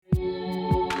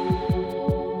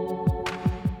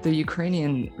the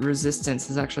Ukrainian resistance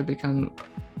has actually become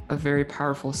a very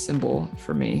powerful symbol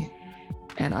for me.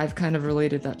 And I've kind of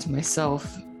related that to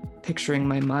myself, picturing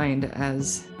my mind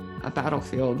as a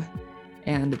battlefield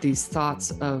and these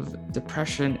thoughts of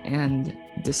depression and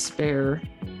despair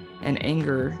and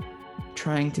anger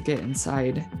trying to get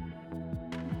inside.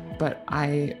 But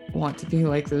I want to be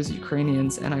like those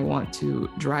Ukrainians, and I want to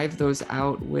drive those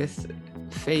out with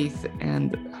faith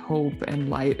and hope and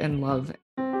light and love.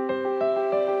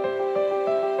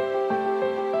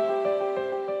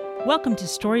 Welcome to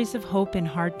Stories of Hope in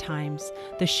Hard Times,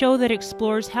 the show that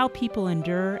explores how people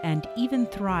endure and even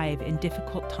thrive in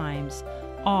difficult times,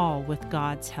 all with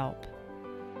God's help.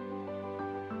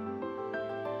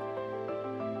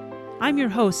 I'm your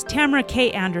host, Tamara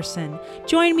K. Anderson.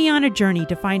 Join me on a journey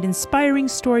to find inspiring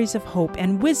stories of hope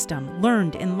and wisdom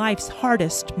learned in life's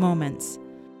hardest moments.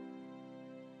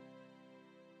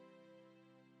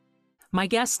 My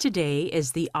guest today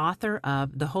is the author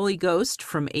of The Holy Ghost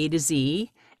from A to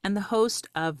Z and the host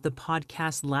of the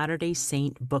podcast Latter-day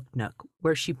Saint Book Nook,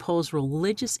 where she pulls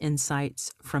religious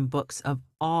insights from books of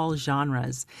all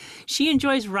genres. She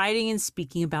enjoys writing and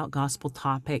speaking about gospel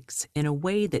topics in a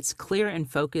way that's clear and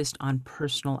focused on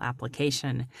personal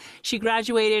application. She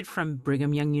graduated from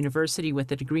Brigham Young University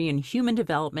with a degree in human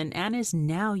development and is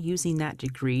now using that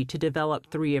degree to develop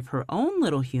 3 of her own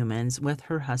little humans with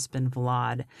her husband,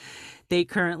 Vlad. They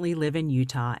currently live in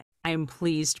Utah. I am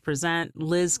pleased to present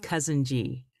Liz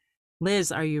Cousin-G.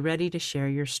 Liz, are you ready to share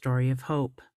your story of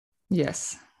hope?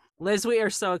 Yes. Liz, we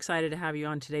are so excited to have you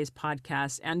on today's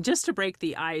podcast. And just to break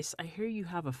the ice, I hear you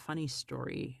have a funny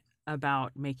story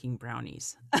about making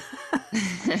brownies.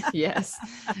 Yes.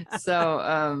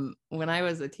 So when I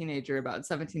was a teenager, about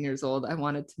 17 years old, I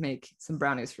wanted to make some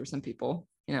brownies for some people,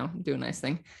 do a nice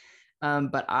thing.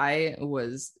 But I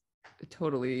was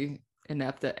totally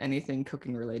inept at anything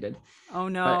cooking related. Oh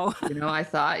no. But, I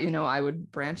thought, I would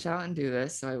branch out and do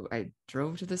this. So I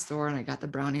drove to the store and I got the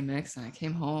brownie mix and I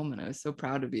came home and I was so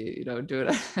proud to be,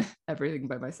 doing everything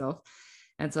by myself.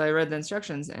 And so I read the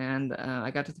instructions and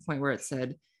I got to the point where it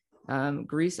said,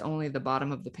 grease only the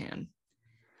bottom of the pan.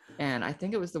 And I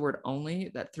think it was the word only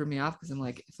that threw me off, because I'm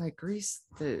like, if I grease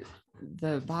the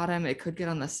bottom, it could get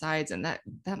on the sides, and that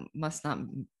must not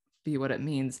be what it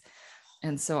means.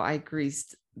 And so I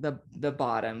greased the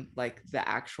bottom, like the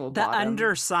actual the bottom,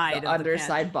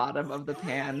 underside bottom of the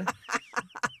pan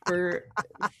for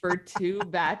 2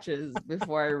 batches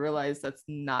before I realized that's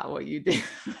not what you do.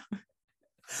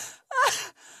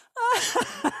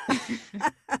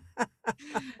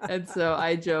 And so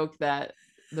I joke that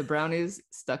the brownies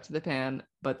stuck to the pan,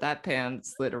 but that pan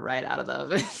slid right out of the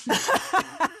oven.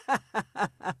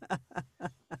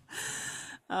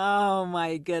 Oh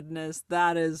my goodness.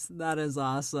 That is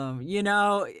awesome.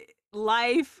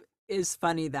 Life is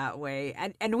funny that way.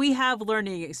 And we have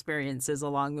learning experiences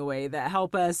along the way that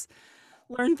help us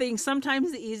learn things,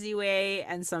 sometimes the easy way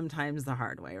and sometimes the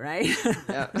hard way, right?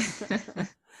 Yep.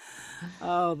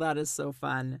 Oh, that is so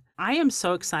fun. I am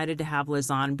so excited to have Liz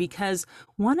on, because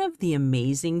one of the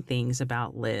amazing things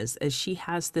about Liz is she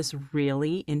has this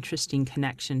really interesting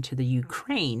connection to the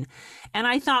Ukraine. And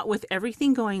I thought, with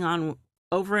everything going on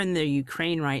over in the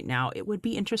Ukraine right now, it would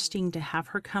be interesting to have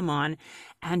her come on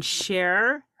and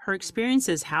share her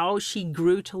experiences, how she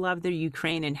grew to love the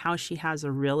Ukraine and how she has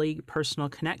a really personal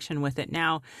connection with it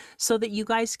now, so that you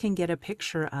guys can get a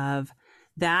picture of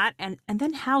that and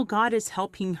then how God is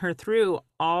helping her through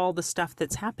all the stuff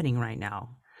that's happening right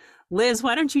now. Liz,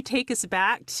 why don't you take us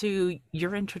back to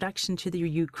your introduction to the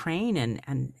Ukraine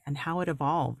and how it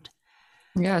evolved?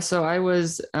 Yeah, so I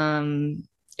was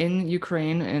in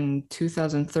Ukraine in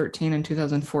 2013 and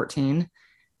 2014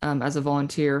 as a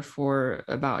volunteer for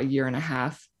about a year and a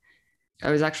half.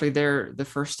 I was actually there the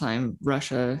first time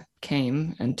Russia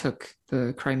came and took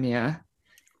the Crimea.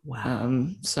 Wow.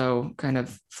 So kind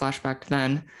of flashback to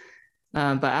then.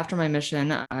 But after my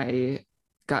mission, I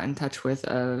got in touch with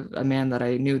a man that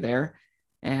I knew there,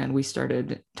 and we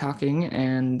started talking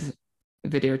and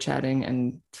video chatting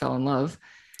and fell in love.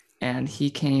 And he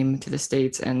came to the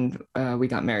States and we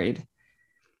got married.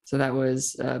 So that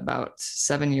was about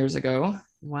 7 years ago.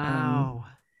 Wow.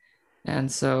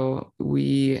 And so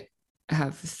we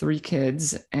have 3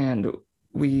 kids, and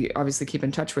we obviously keep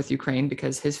in touch with Ukraine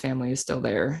because his family is still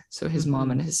there. So his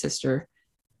mom and his sister.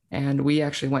 And we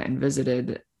actually went and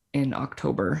visited in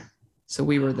October. So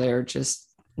we were there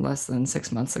just less than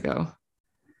 6 months ago.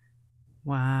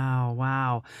 Wow.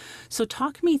 Wow. So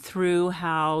talk me through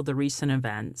how the recent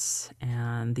events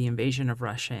and the invasion of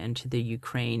Russia into the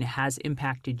Ukraine has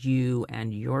impacted you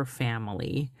and your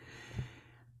family,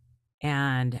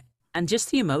 and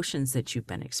just the emotions that you've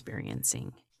been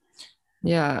experiencing.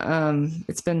 Yeah,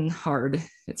 it's been hard.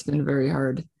 It's been very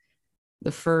hard.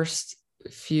 The first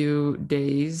few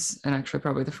days, and actually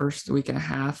probably the first week and a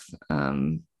half,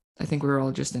 I think we were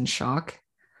all just in shock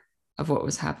of what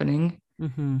was happening.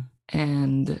 Mm-hmm.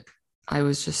 And I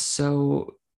was just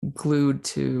so glued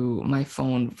to my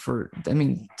phone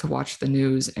to watch the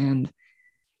news and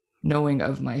knowing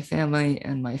of my family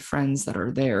and my friends that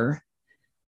are there,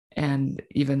 and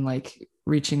even like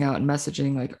reaching out and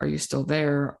messaging, like, are you still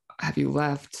there? Have you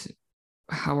left?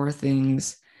 How are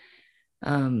things?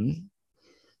 Um,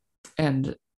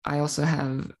 and I also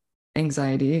have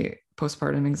anxiety,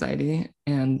 postpartum anxiety,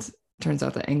 and turns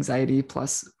out that anxiety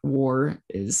plus war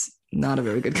is not a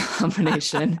very good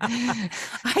combination.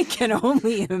 I can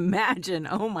only imagine.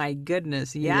 Oh my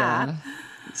goodness. Yeah. Yeah.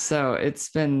 So it's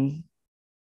been,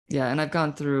 yeah, and I've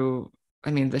gone through,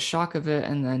 I mean, the shock of it,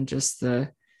 and then just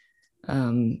the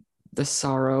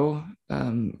sorrow,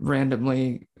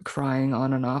 randomly crying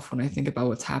on and off when I think about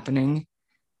what's happening.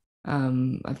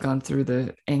 I've gone through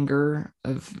the anger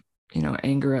of,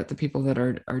 anger at the people that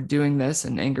are doing this,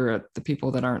 and anger at the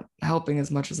people that aren't helping as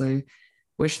much as I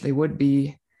wish they would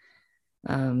be.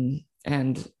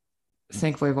 And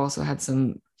thankfully, I've also had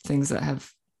some things that have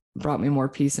brought me more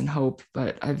peace and hope.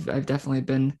 But I've definitely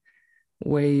been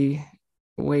way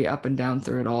way up and down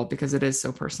through it all because it is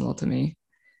so personal to me.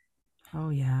 Oh,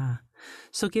 yeah.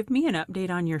 So give me an update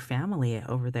on your family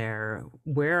over there.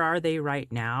 Where are they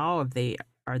right now?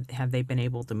 Have they been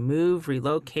able to move,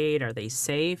 relocate? Are they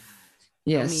safe?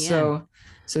 Fill Yes, me in.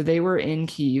 so they were in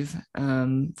Kiev,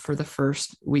 for the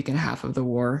first week and a half of the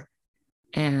war,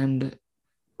 and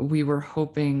we were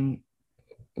hoping,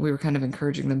 we were kind of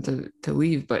encouraging them to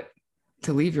leave, but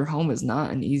to leave your home is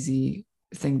not an easy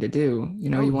thing to do. Oh, You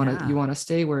yeah. want to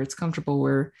stay where it's comfortable,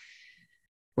 where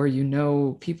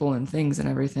people and things and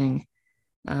everything.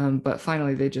 But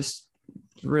finally, they just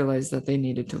realized that they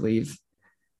needed to leave,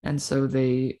 and so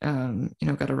they,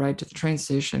 got a ride to the train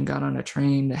station, got on a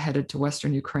train, headed to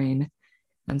Western Ukraine,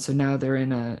 and so now they're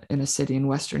in a city in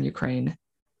Western Ukraine,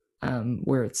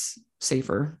 where it's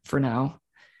safer for now.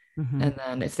 Hmm. And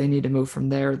then if they need to move from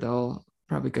there, they'll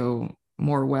probably go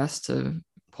more west to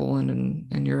Poland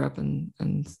and Europe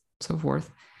and so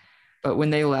forth. But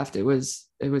when they left, it was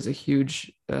a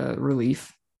huge,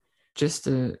 relief, just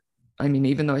to, I mean,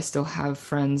 even though I still have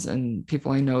friends and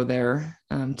people I know there,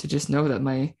 to just know that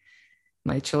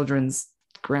my children's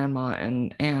grandma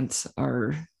and aunt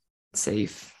are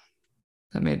safe.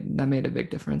 That made a big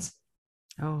difference.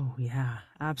 Oh, yeah,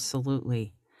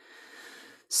 absolutely.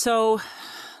 So,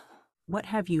 what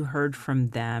have you heard from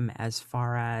them as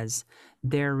far as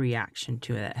their reaction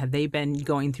to it? Have they been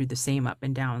going through the same up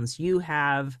and downs you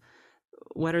have?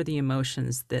 What are the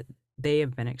emotions that they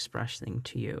have been expressing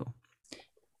to you?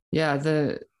 Yeah,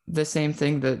 the same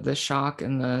thing, the shock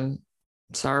and the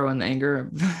sorrow and the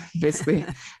anger, basically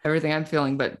everything I'm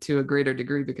feeling, but to a greater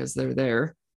degree because they're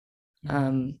there. Yeah.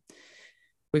 Um,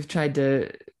 we've tried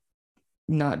to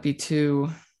not be too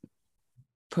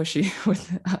pushy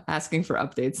with asking for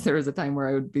updates. There was a time where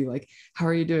I would be like, "How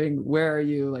are you doing? Where are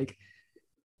you?" Like,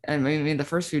 and I mean, the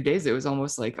first few days it was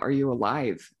almost like, "Are you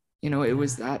alive?" It Yeah.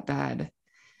 was that bad.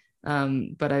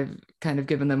 But I've kind of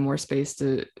given them more space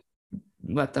to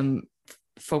let them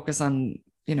focus on,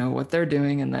 what they're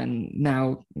doing, and then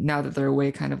now that they're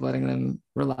away, kind of letting them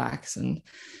relax. And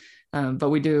but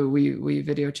we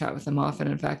video chat with them often.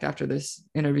 In fact, after this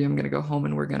interview, I'm going to go home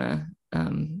and we're going to,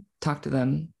 talk to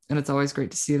them, and it's always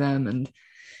great to see them, and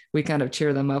we kind of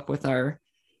cheer them up with our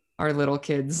little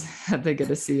kids that they get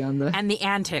to see on the, And the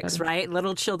antics, right?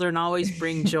 Little children always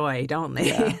bring joy, don't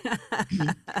yeah. they?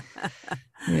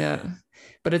 Yeah,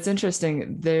 but it's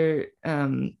interesting there.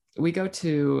 We go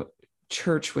to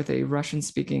church with a Russian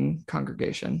speaking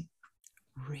congregation.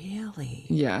 Really?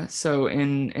 Yeah, so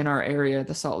in our area,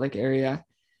 the Salt Lake area,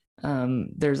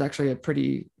 there's actually a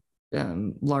pretty,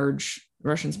 large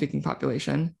Russian speaking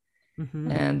population,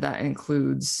 Hmm. and that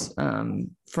includes,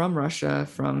 from Russia,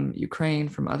 from Ukraine,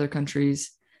 from other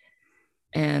countries.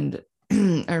 And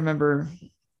I remember,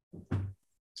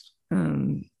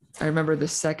 um, I remember the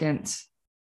second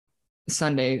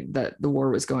Sunday that the war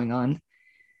was going on,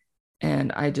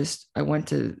 and I went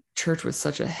to church with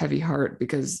such a heavy heart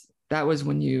because that was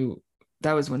when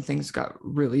things got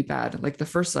really bad. Like the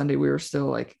first Sunday we were still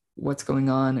like, what's going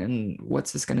on and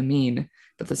what's this going to mean?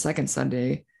 But the second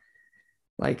Sunday,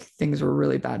 like things were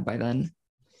really bad by then.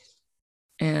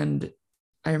 And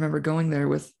I remember going there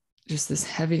with just this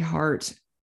heavy heart,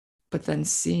 but then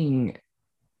seeing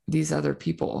these other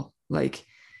people, like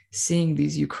seeing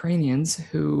these Ukrainians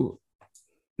who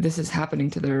this is happening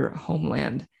to their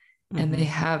homeland, and they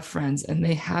Hmm. have friends and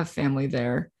they have family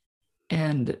there,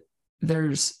 and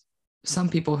there's some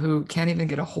people who can't even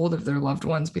get a hold of their loved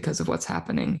ones because of what's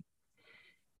happening.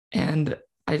 And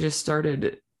I just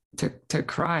started to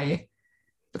cry.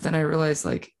 But then I realized,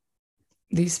 like,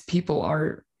 these people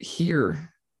are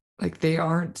here. Like, they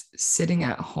aren't sitting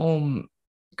at home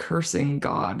cursing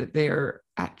God. They're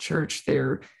at church.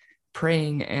 They're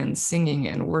praying and singing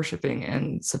and worshiping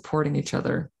and supporting each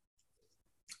other.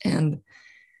 And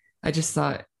I just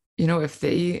thought, if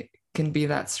they can be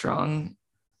that strong,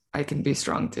 I can be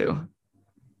strong too.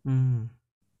 Mm.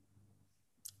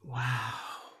 Wow.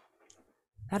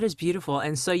 That is beautiful.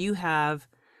 And so you have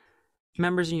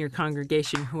members in your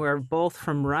congregation who are both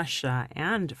from Russia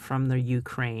and from the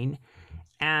Ukraine,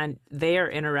 and they are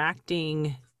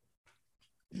interacting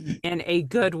in a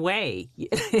good way.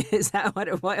 Is that what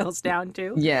it boils down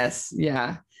to? Yes,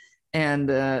 yeah. And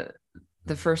the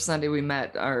first Sunday we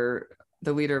met,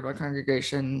 the leader of our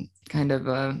congregation kind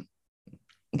of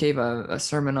gave a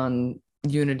sermon on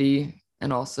unity,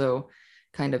 and also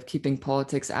kind of keeping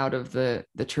politics out of the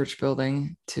church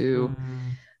building to,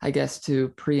 I guess, to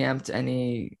preempt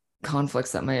any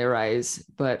conflicts that may arise.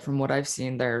 But from what I've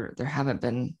seen, there haven't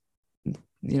been,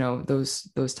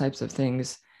 those types of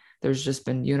things. There's just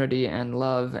been unity and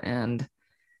love and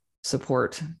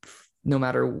support, no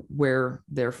matter where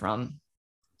they're from.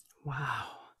 Wow.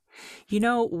 You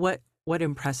know what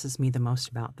impresses me the most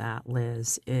about that,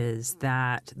 Liz, is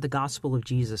that the gospel of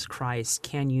Jesus Christ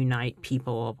can unite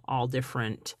people of all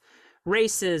different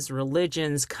races,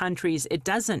 religions, countries. It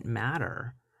doesn't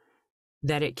matter,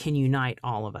 that it can unite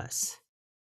all of us.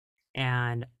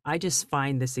 And I just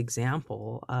find this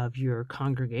example of your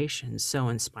congregation so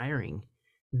inspiring,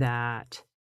 that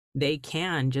they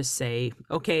can just say,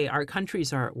 okay, our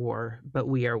countries are at war, but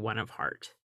we are one of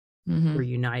heart. Mm-hmm. We're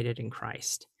united in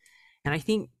Christ. And I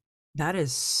think that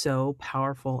is so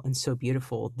powerful and so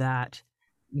beautiful, that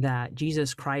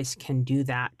Jesus Christ can do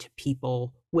that to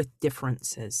people with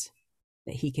differences,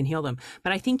 that he can heal them.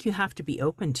 But I think you have to be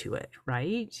open to it,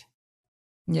 right?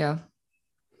 Yeah.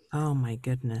 Oh my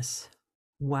goodness.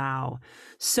 Wow.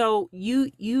 So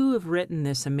you have written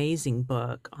this amazing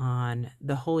book on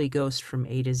the Holy Ghost from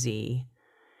A to Z.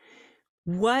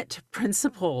 What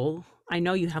principle, I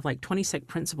know you have like 26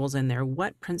 principles in there.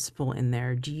 What principle in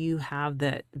there do you have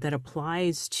that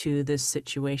applies to this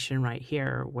situation right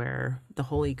here, where the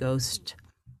Holy Ghost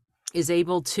is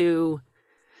able to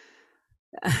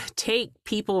take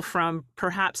people from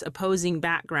perhaps opposing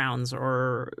backgrounds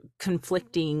or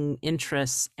conflicting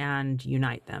interests and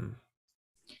unite them?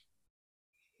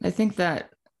 I think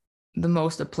that the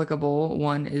most applicable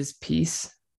one is peace,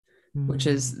 which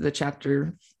is the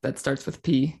chapter that starts with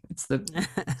P. It's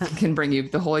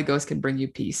the Holy Ghost can bring you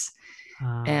peace.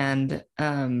 And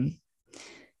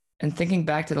thinking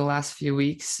back to the last few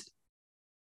weeks,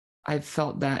 I've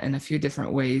felt that in a few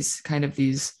different ways, kind of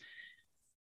these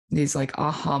like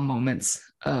aha moments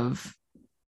of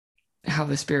how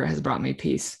the Spirit has brought me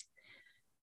peace.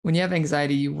 When you have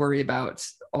anxiety, you worry about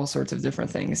all sorts of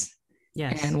different things.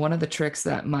 Yes. And one of the tricks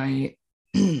that my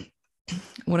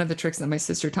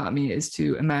sister taught me is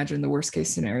to imagine the worst case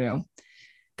scenario.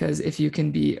 Because if you can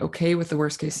be okay with the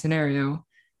worst case scenario,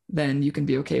 then you can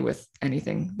be okay with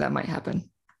anything that might happen.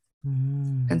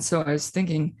 And so I was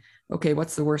thinking, okay,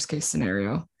 what's the worst case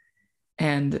scenario?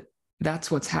 And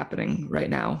that's what's happening right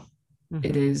now.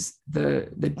 It is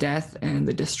the death and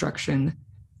the destruction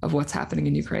of what's happening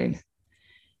in Ukraine.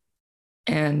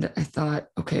 And I thought,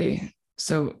 okay,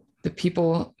 so the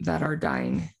people that are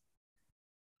dying,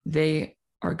 they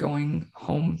are going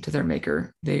home to their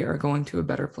maker. They are going to a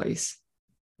better place.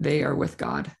 They are with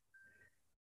God.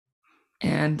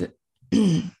 And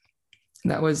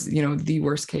that was, the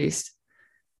worst case.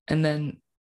 And then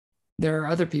there are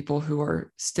other people who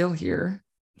are still here,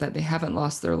 that they haven't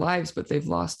lost their lives, but they've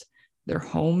lost their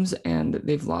homes, and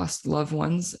they've lost loved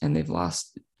ones, and they've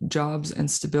lost jobs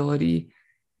and stability,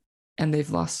 and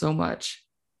they've lost so much.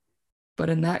 But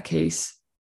in that case,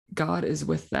 God is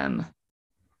with them.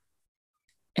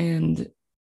 And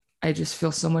I just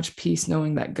feel so much peace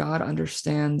knowing that God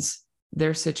understands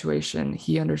their situation.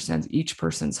 He understands each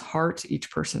person's heart, each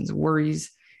person's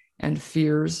worries and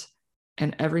fears,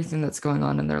 and everything that's going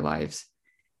on in their lives.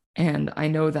 And I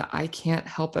know that I can't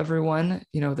help everyone.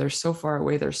 They're so far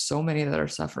away. There's so many that are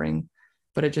suffering,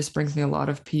 but it just brings me a lot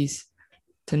of peace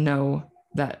to know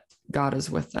that God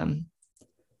is with them.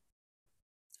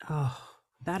 Oh,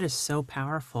 that is so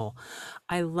powerful.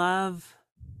 I love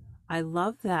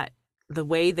that, the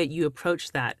way that you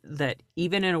approach that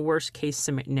even in a worst case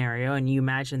scenario, and you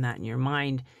imagine that in your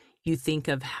mind, you think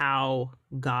of how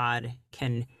God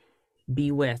can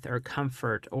be with or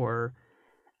comfort or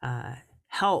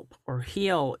help or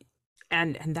heal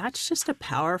And that's just a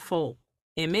powerful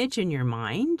image in your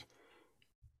mind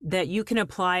that you can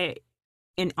apply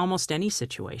in almost any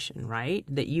situation, right?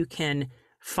 That you can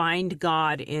find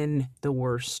God in the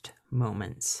worst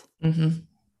moments Mm-hmm.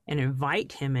 and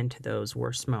invite him into those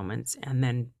worst moments and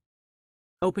then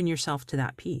open yourself to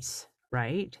that peace,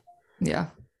 right? Yeah.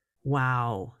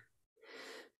 Wow.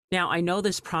 Now, I know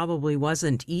this probably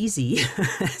wasn't easy,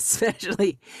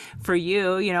 especially for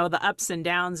you, the ups and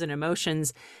downs and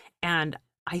emotions. And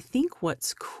I think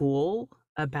what's cool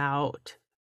about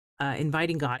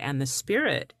inviting God and the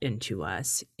Spirit into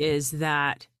us is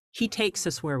that he takes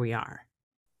us where we are.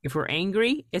 If we're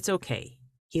angry, it's okay.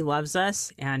 He loves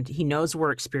us and he knows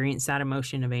we're experiencing that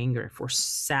emotion of anger. If we're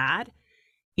sad,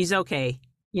 he's okay.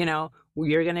 You're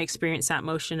going to experience that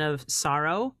emotion of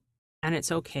sorrow and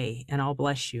it's okay. And I'll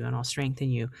bless you and I'll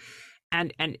strengthen you.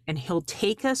 And he'll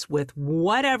take us with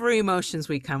whatever emotions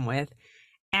we come with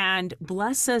and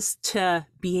bless us to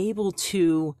be able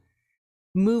to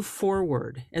move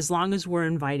forward as long as we're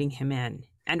inviting him in.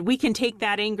 And we can take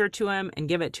that anger to him and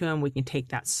give it to him. We can take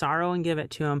that sorrow and give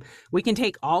it to him. We can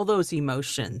take all those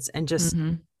emotions and just,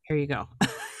 Mm-hmm. here you go.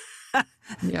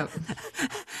 Yep.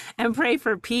 And pray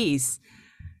for peace.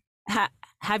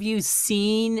 Have you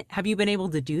been able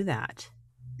to do that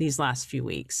these last few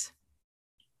weeks?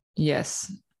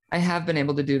 Yes, I have been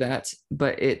able to do that,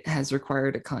 but it has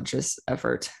required a conscious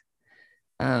effort,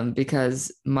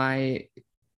 because my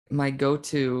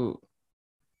go-to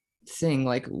thing,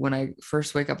 like when I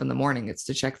first wake up in the morning, it's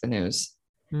to check the news.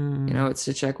 It's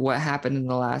to check what happened in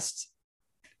the last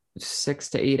 6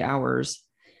 to 8 hours.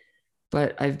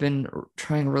 But I've been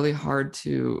trying really hard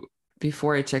to,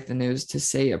 before I check the news, to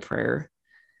say a prayer.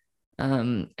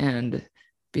 And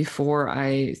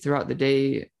throughout the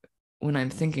day, when I'm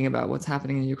thinking about what's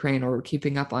happening in Ukraine or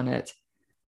keeping up on it,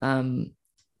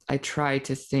 I try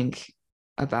to think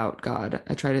about God.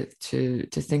 I try to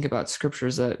think about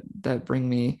scriptures that bring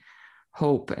me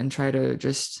hope, and try to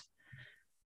just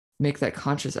make that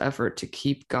conscious effort to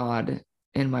keep God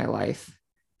in my life,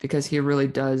 because he really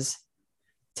does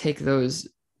take those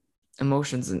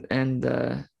emotions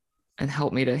and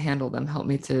help me to handle them, help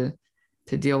me to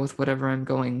deal with whatever I'm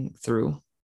going through.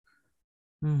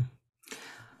 Mm.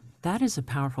 That is a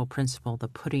powerful principle, the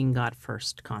putting God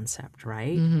first concept,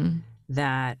 right? Mm-hmm.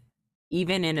 That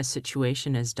even in a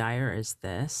situation as dire as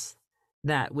this,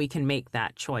 that we can make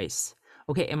that choice.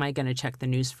 Okay, am I going to check the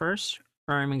news first,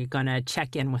 or am I going to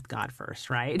check in with God first,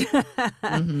 right?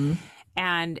 Mm-hmm.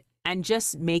 And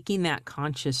just making that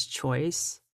conscious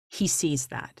choice, he sees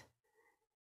that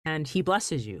and he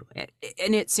blesses you.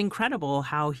 And it's incredible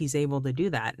how he's able to do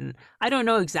that. And I don't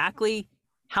know exactly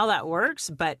how that works,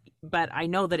 but I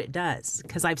know that it does,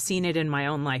 because I've seen it in my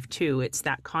own life too. It's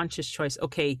that conscious choice.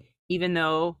 Okay, even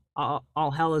though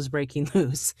all hell is breaking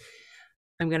loose,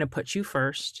 I'm going to put you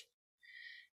first,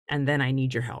 and then I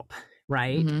need your help,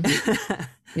 right? Mm-hmm.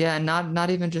 Yeah, not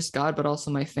even just God, but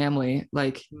also my family.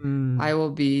 Like, I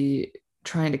will be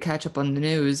trying to catch up on the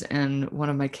news, and one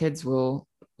of my kids will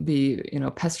be,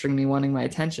 pestering me, wanting my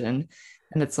attention.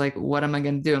 And it's like, what am I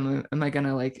going to do? Am I going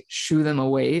to like shoo them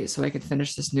away so I can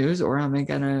finish this news, or am I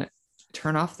going to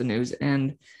turn off the news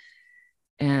and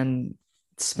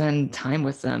spend time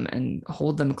with them and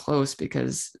hold them close?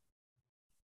 Because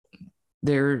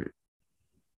they're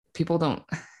people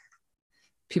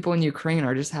in Ukraine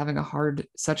are just having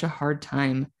such a hard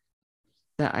time,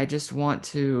 that I just want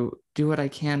to do what I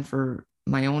can for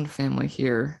my own family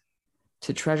here,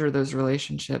 to treasure those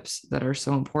relationships that are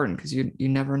so important, because you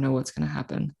never know what's going to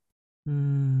happen.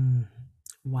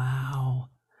 Wow.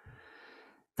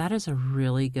 That is a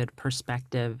really good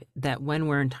perspective, that when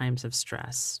we're in times of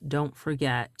stress, don't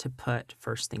forget to put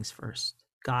first things first.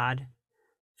 God,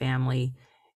 family.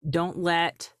 Don't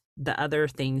let the other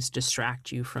things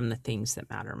distract you from the things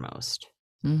that matter most.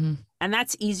 Mm-hmm. And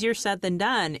that's easier said than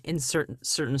done in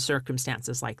certain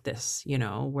circumstances like this,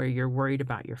 where you're worried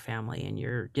about your family and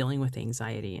you're dealing with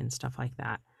anxiety and stuff like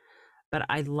that. But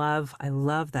I love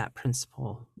that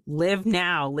principle. Live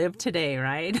now, live today,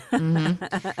 right?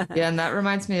 Mm-hmm. Yeah, and that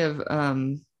reminds me of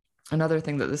another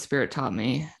thing that the Spirit taught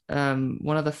me.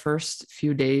 One of the first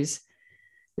few days,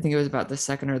 I think it was about the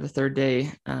second or the third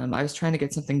day, I was trying to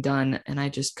get something done, and I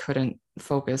just couldn't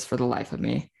focus for the life of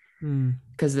me,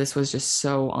 because this was just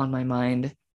so on my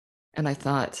mind. And I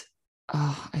thought,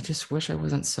 oh, I just wish I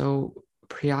wasn't so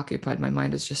preoccupied. My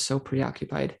mind is just so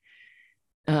preoccupied.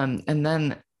 And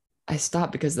then I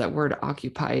stopped, because that word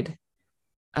occupied,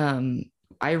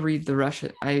 I read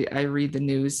I read the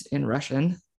news in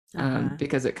Russian,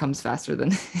 because it comes faster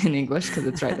than in English, because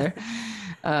it's right there.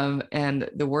 And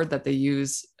the word that they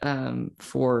use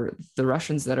for the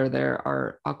Russians that are there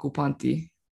are okupanti,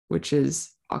 which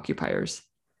is occupiers.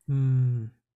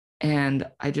 Mm. And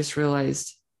I just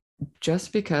realized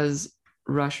just because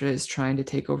Russia is trying to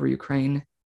take over Ukraine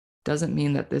doesn't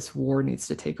mean that this war needs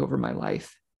to take over my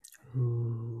life.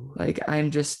 Ooh. Like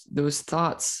those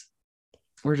thoughts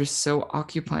were just so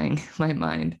occupying my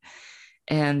mind.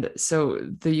 And so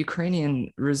the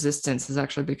Ukrainian resistance has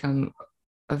actually become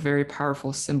a very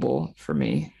powerful symbol for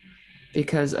me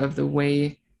because of the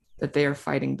way that they are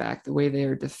fighting back, the way they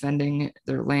are defending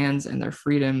their lands and their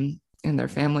freedom and their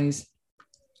families.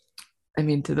 I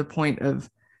mean, to the point of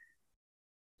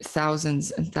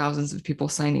thousands and thousands of people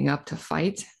signing up to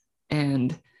fight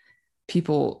and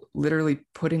people literally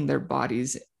putting their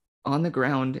bodies on the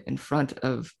ground in front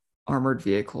of armored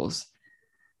vehicles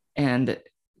and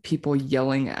people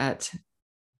yelling at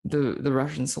the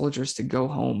Russian soldiers to go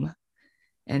home.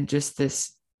 And just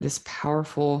this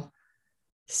powerful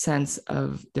sense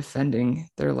of defending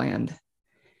their land.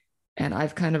 And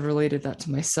I've kind of related that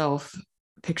to myself,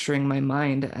 picturing my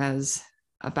mind as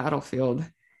a battlefield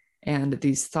and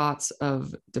these thoughts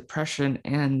of depression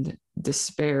and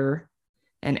despair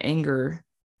and anger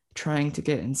trying to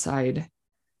get inside.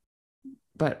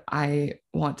 But I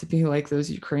want to be like those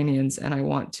Ukrainians, and I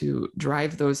want to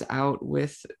drive those out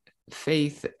with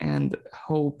faith and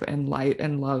hope and light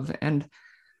and love and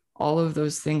all of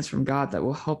those things from God that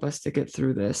will help us to get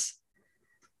through this.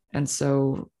 And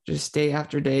so just day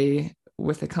after day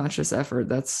with a conscious effort,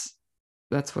 that's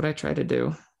what I try to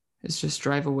do, is just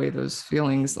drive away those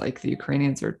feelings like the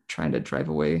Ukrainians are trying to drive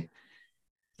away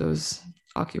those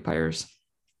occupiers.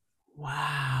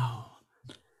 Wow.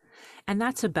 And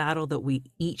that's a battle that we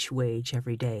each wage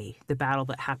every day, the battle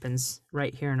that happens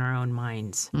right here in our own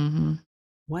minds. Mm-hmm.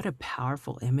 What a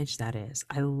powerful image that is.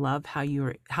 I love how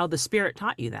the Spirit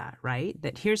taught you that, right?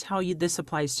 That here's how this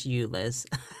applies to you, Liz.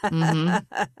 Mm-hmm.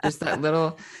 Just that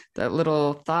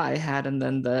little thought I had, and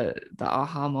then the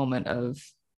aha moment of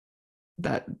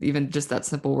that, even just that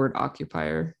simple word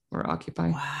occupier or occupy.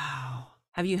 Wow.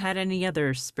 Have you had any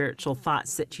other spiritual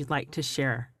thoughts that you'd like to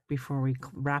share before we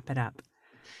wrap it up?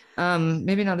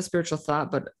 Maybe not a spiritual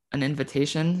thought, but an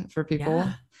invitation for people.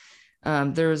 Yeah.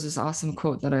 There was this awesome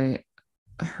quote that I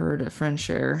heard a friend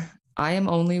share. I am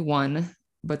only one,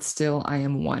 but still I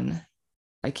am one.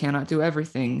 I cannot do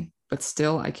everything, but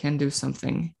still I can do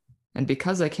something. And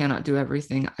because I cannot do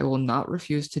everything, I will not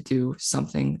refuse to do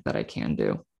something that I can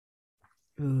do.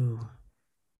 Ooh.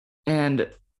 And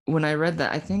when I read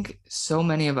that, I think so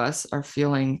many of us are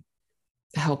feeling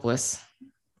helpless.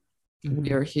 Mm-hmm.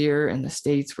 We are here in the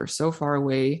States. We're so far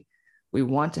away. We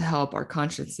want to help. Our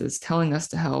conscience is telling us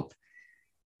to help.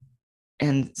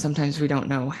 And sometimes we don't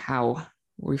know how.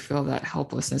 We feel that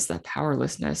helplessness, that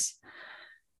powerlessness.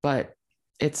 But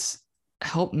it's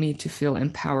helped me to feel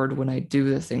empowered when I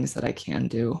do the things that I can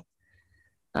do.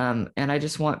 And I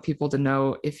just want people to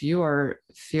know, if you are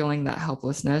feeling that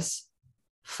helplessness,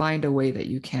 find a way that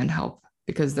you can help,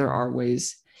 because there are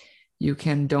ways. You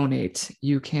can donate.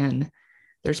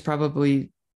 There's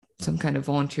probably some kind of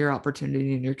volunteer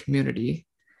opportunity in your community.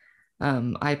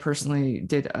 I personally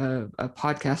did a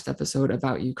podcast episode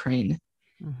about Ukraine,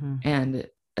 Mm-hmm. and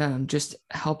just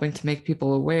helping to make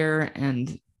people aware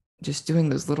and just doing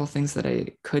those little things that I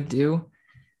could do,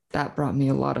 that brought me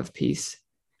a lot of peace.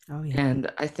 Oh, yeah.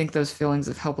 And I think those feelings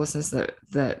of helplessness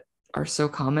that are so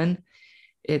common,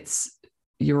 it's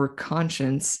your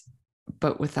conscience,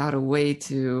 but without a way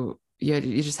to,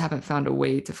 you just haven't found a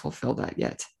way to fulfill that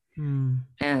yet. Mm.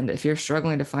 And if you're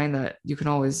struggling to find that, you can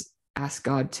always ask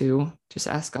God to just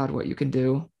ask God what you can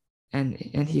do, and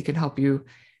he can help you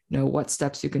know what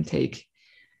steps you can take,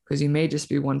 because you may just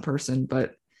be one person,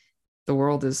 but the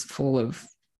world is full of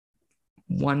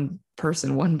one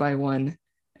person, one by one,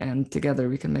 and together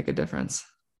we can make a difference.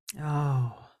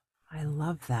 Oh, I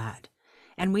love that.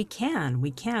 And we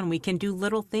can do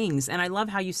little things. And I love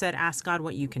how you said, ask God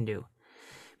what you can do,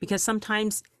 because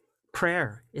sometimes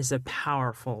prayer is a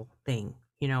powerful thing,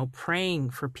 praying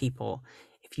for people.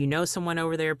 If you know someone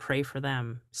over there, pray for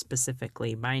them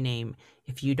specifically by name.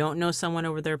 If you don't know someone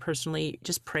over there personally,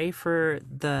 just pray for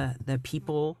the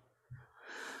people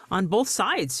on both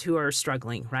sides who are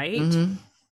struggling, right? Mm-hmm.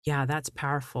 Yeah, that's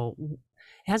powerful.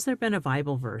 Has there been a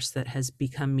Bible verse that has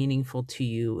become meaningful to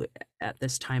you at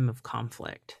this time of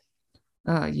conflict?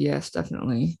 Yes,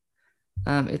 definitely.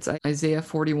 It's Isaiah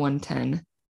 41:10.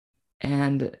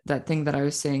 And that thing that I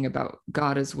was saying about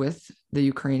God is with the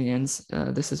Ukrainians,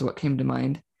 this is what came to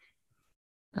mind.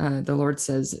 The Lord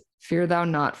says, "Fear thou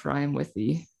not, for I am with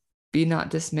thee. Be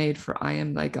not dismayed, for I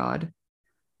am thy God.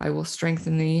 I will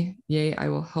strengthen thee, yea, I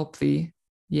will help thee.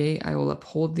 Yea, I will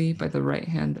uphold thee by the right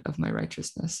hand of my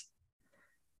righteousness.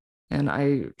 And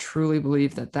I truly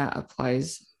believe that that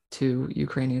applies to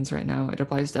Ukrainians right now. It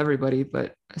applies to everybody,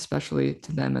 but especially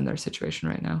to them and their situation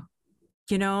right now.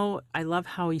 You know, I love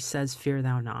how he says, fear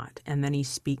thou not. And then he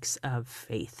speaks of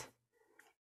faith.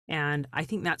 And I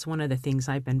think that's one of the things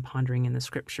I've been pondering in the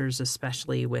scriptures,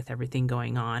 especially with everything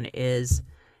going on, is,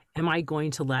 am I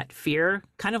going to let fear,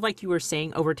 kind of like you were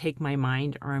saying, overtake my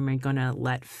mind, or am I going to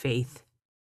let faith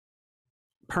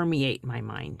permeate my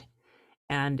mind?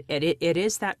 And it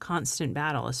is that constant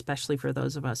battle, especially for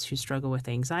those of us who struggle with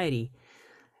anxiety,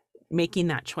 making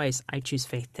that choice. I choose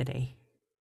faith today,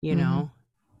 you know,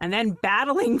 and then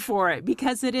battling for it,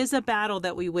 because it is a battle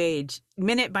that we wage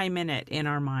minute by minute in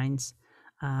our minds.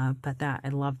 But I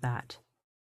love that,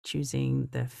 choosing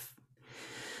the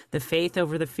faith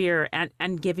over the fear,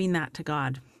 and giving that to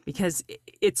God, because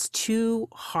it's too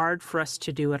hard for us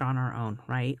to do it on our own,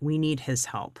 right? We need his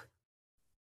help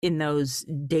in those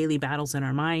daily battles in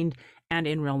our mind and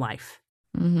in real life.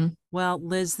 Well,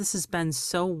 Liz, this has been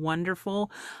so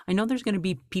wonderful. I know there's going to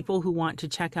be people who want to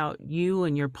check out you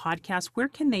and your podcast. Where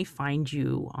can they find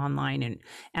you online?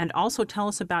 And also tell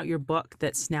us about your book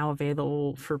that's now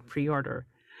available for pre-order.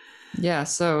 Yeah,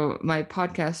 so my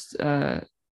podcast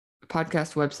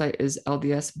website is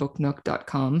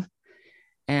ldsbooknook.com.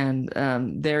 And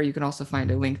there you can also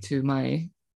find a link to my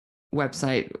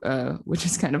website, which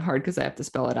is kind of hard because I have to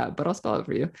spell it out, but I'll spell it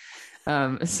for you.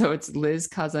 So it's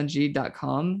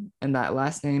lizkazandzhy.com, and that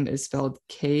last name is spelled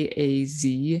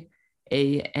Kazandzhy.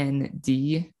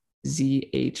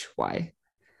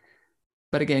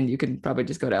 But again, you can probably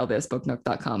just go to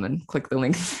ldsbooknook.com and click the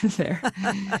link there.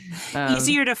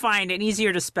 Easier to find and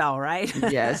easier to spell, right?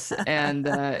 Yes. And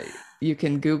you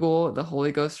can Google The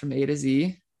Holy Ghost from A to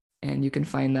Z, and you can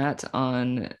find that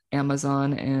on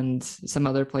Amazon and some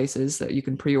other places that you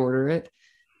can pre-order it,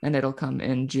 and it'll come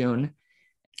in June.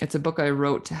 It's a book I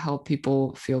wrote to help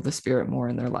people feel the Spirit more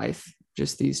in their life.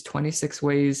 Just these 26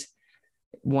 ways,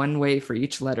 one way for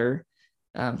each letter,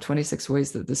 26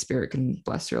 ways that the Spirit can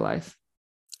bless your life.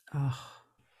 Oh,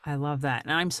 I love that.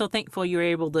 And I'm so thankful you were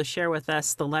able to share with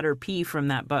us the letter P from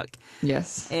that book.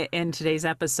 Yes. In today's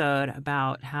episode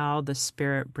about how the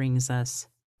Spirit brings us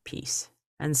peace.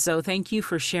 And so thank you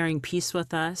for sharing peace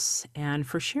with us and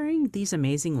for sharing these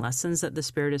amazing lessons that the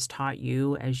Spirit has taught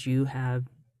you as you have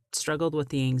struggled with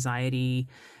the anxiety,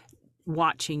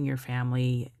 watching your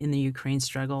family in the Ukraine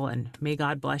struggle. And may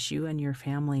God bless you and your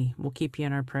family. We'll keep you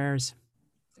in our prayers.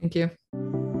 Thank you.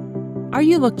 Are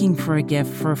you looking for a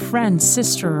gift for a friend,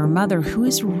 sister, or mother who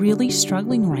is really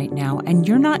struggling right now and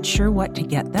you're not sure what to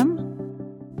get them?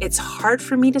 It's hard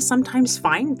for me to sometimes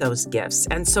find those gifts.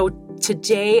 And so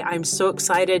today I'm so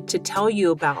excited to tell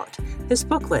you about this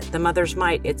booklet, The Mother's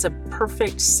Might. It's a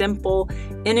perfect, simple,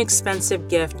 inexpensive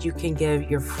gift you can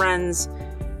give your friends,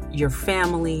 your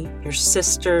family, your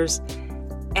sisters,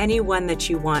 anyone that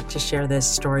you want to share this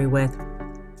story with.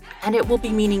 And it will be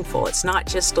meaningful. It's not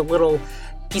just a little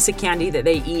piece of candy that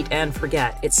they eat and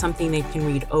forget. It's something they can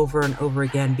read over and over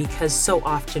again, because so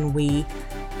often we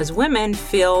as women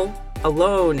feel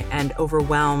alone and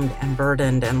overwhelmed and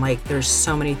burdened, and like there's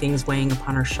so many things weighing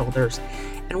upon our shoulders.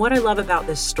 And what I love about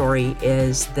this story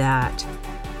is that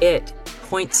it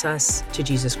points us to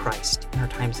Jesus Christ in our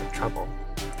times of trouble,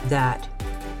 that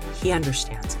he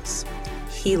understands us,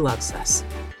 he loves us,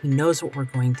 he knows what we're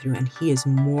going through, and he is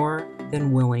more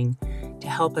than willing to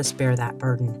help us bear that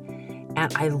burden.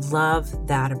 And I love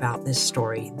that about this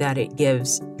story, that it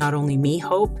gives not only me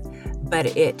hope,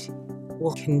 but it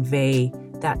will convey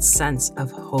that sense of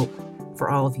hope for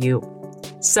all of you.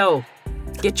 So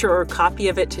get your copy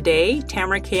of it today,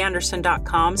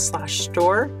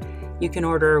 TamaraKAnderson.com/store. You can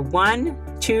order 1,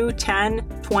 2, 10,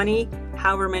 20,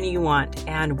 however many you want,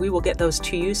 and we will get those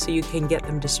to you so you can get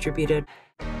them distributed.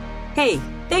 Hey,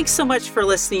 thanks so much for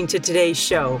listening to today's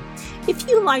show. If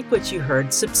you like what you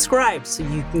heard, subscribe so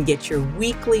you can get your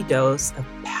weekly dose of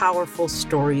powerful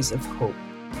stories of hope.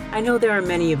 I know there are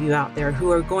many of you out there who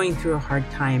are going through a hard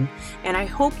time, and I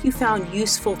hope you found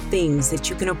useful things that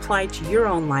you can apply to your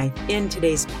own life in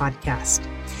today's podcast.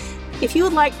 If you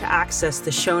would like to access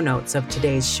the show notes of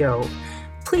today's show,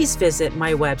 please visit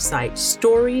my website,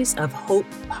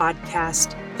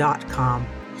 storiesofhopepodcast.com.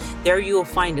 There you will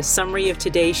find a summary of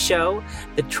today's show,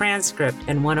 the transcript,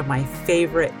 and one of my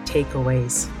favorite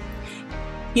takeaways.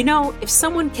 You know, if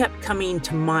someone kept coming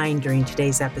to mind during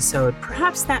today's episode,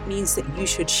 perhaps that means that you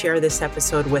should share this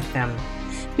episode with them.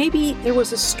 Maybe there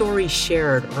was a story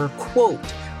shared or a quote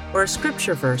or a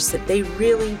scripture verse that they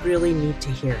really, really need to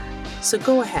hear. So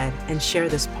go ahead and share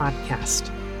this podcast.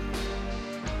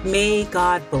 May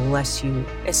God bless you,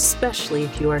 especially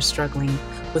if you are struggling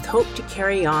with hope to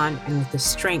carry on and with the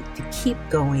strength to keep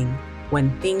going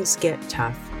when things get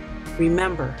tough.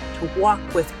 Remember to walk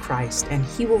with Christ, and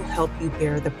He will help you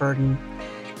bear the burden.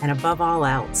 And above all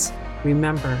else,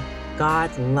 remember,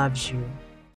 God loves you.